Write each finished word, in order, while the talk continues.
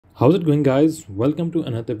How's it going, guys? Welcome to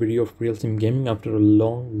another video of Real Sim Gaming after a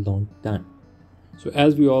long time. So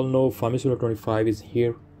as we all know, Farming 25 is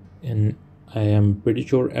here, and I am pretty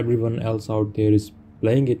sure everyone else out there is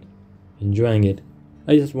playing it, enjoying it.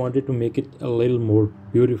 I just wanted to make it a little more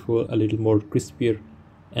beautiful, a little more crispier,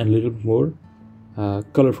 and a little more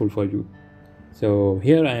colorful for you. So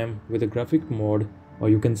here I am with a graphic mod, or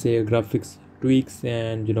you can say a graphics tweaks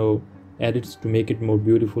and edits to make it more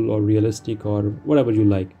beautiful or realistic or whatever you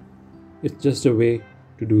like. It's just a way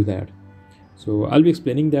to do that. So I'll be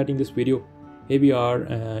explaining that in this video. Here we are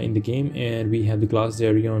in the game, and we have the class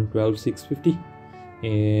area on 12650,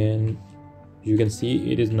 and you can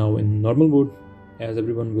see it is now in normal mode, as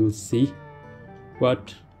everyone will see,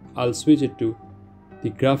 but I'll switch it to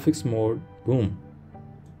the graphics mode. Boom,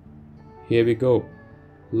 here we go.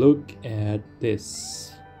 Look at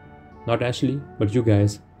this. Not Ashley, but you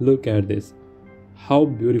guys, look at this. How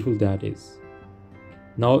beautiful that is.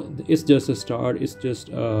 Now it's just a start. It's just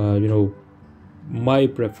my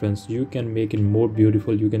preference. You can make it more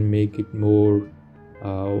beautiful, you can make it more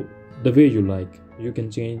the way you like. You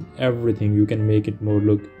can change everything. You can make it more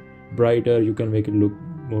look brighter, you can make it look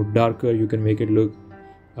more darker, you can make it look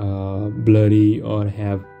blurry, or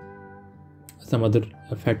have some other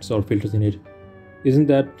effects or filters in it. Isn't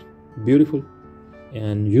that beautiful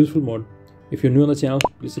and useful mod? If you're new on the channel,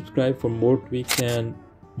 please subscribe for more tweaks and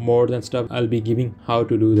mods and stuff. I'll be giving how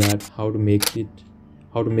to do that, how to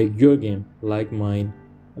make your game like mine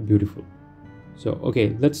beautiful. So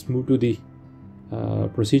okay, let's move to the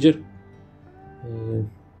procedure.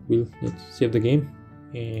 Let's save the game,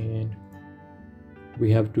 and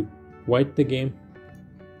we have to quit the game.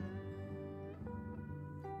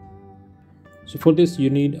 So for this you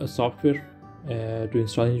need a software to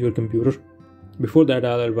install in your computer. Before that,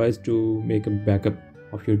 I'll advise to make a backup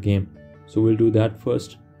of your game. So we'll do that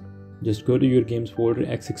first. Just go to your games folder,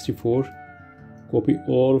 x64, copy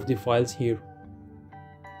all of the files here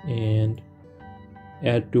and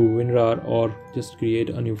add to WinRAR, or just create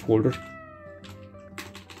a new folder.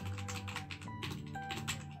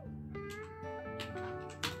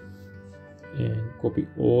 And copy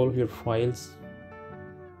all of your files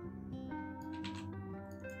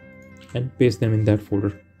and paste them in that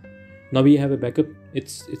folder. Now we have a backup.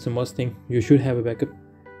 It's a must thing. You should have a backup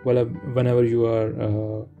whenever you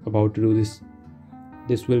are about to do this.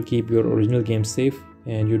 This will keep your original game safe,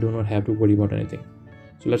 and you do not have to worry about anything.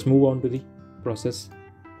 So let's move on to the process.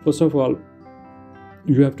 First of all,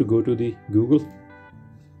 you have to go to the Google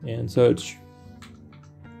and search.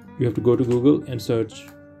 You have to go to Google and search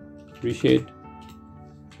Reshade.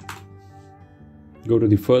 Go to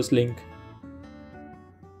the first link,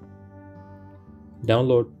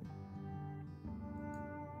 download.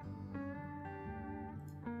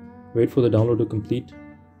 Wait for the download to complete.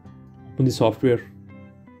 Open the software.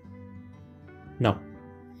 Now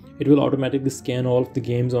it will automatically scan all of the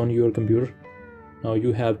games on your computer. Now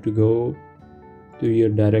you have to go to your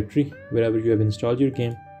directory wherever you have installed your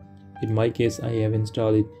game. In my case, I have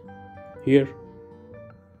installed it here.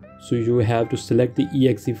 So you have to select the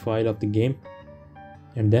exe file of the game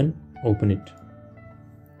and then open it.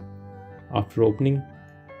 After opening,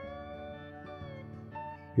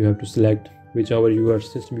 you have to select whichever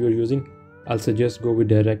system you are using. I'll suggest go with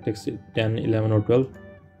DirectX 10, 11 or 12.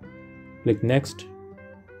 Click next,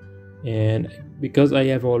 and because I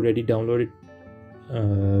have already downloaded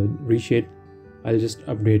Reshade, I'll just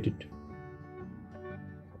update it.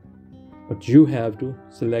 But you have to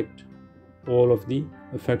select all of the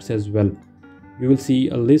effects as well. You will see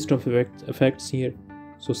a list of effects here,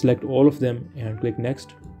 so select all of them and click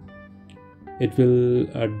next. It will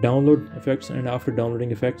download effects, and after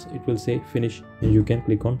downloading effects it will say finish, and you can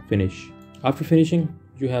click on finish. After finishing,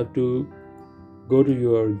 you have to go to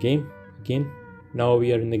your game again. Now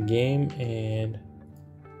we are in the game, and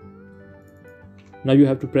now you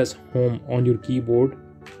have to press home on your keyboard.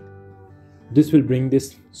 This will bring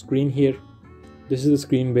this screen here. This is the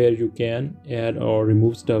screen where you can add or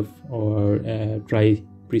remove stuff, or try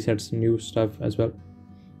presets, new stuff as well.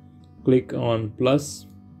 Click on plus.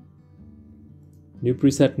 New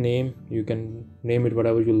preset name, you can name it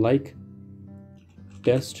whatever you like.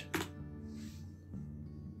 Test.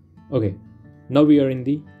 Okay, now we are in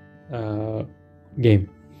the game.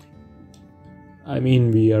 I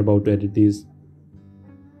mean, we are about to edit these.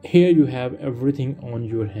 Here you have everything on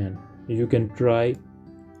your hand. You can try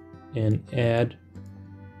and add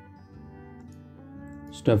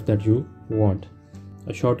stuff that you want.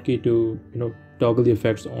 A shortcut to toggle the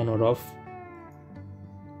effects on or off.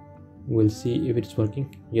 We'll see if it's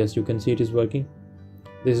working. Yes, you can see it is working.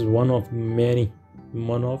 This is one of many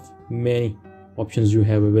options you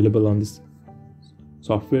have available on this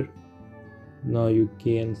software. Now you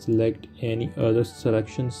can select any other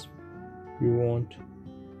selections you want: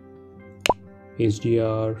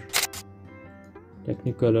 HDR,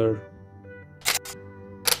 Technicolor,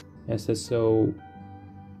 SSO.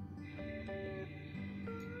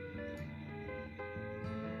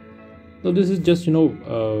 So this is just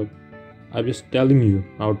I'm just telling you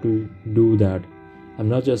how to do that. I'm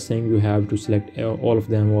not just saying you have to select all of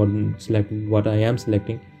them or select what I am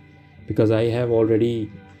selecting, because I have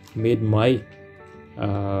already made my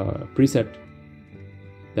preset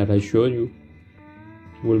that I show you.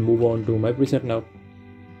 We'll move on to my preset now.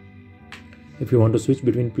 If you want to switch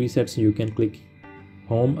between presets, you can click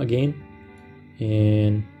home again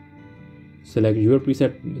and select your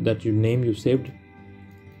preset that you name you saved.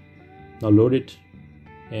 Now load it,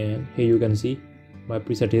 and here you can see my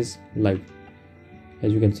preset is live.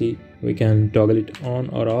 As you can see, we can toggle it on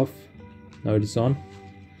or off. Now it is on.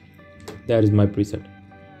 That is my preset.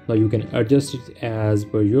 Now you can adjust it as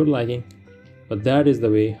per your liking, but that is the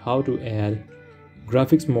way how to add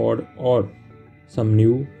graphics mode or some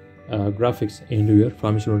new graphics into your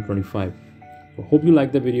Farming Simulator 25. So hope you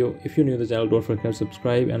like the video. If you're new to the channel, don't forget to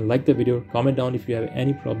subscribe and like the video. Comment down if you have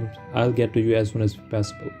any problems. I'll get to you as soon as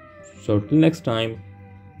possible. So till next time,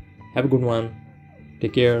 have a good one,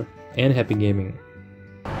 take care, and happy gaming.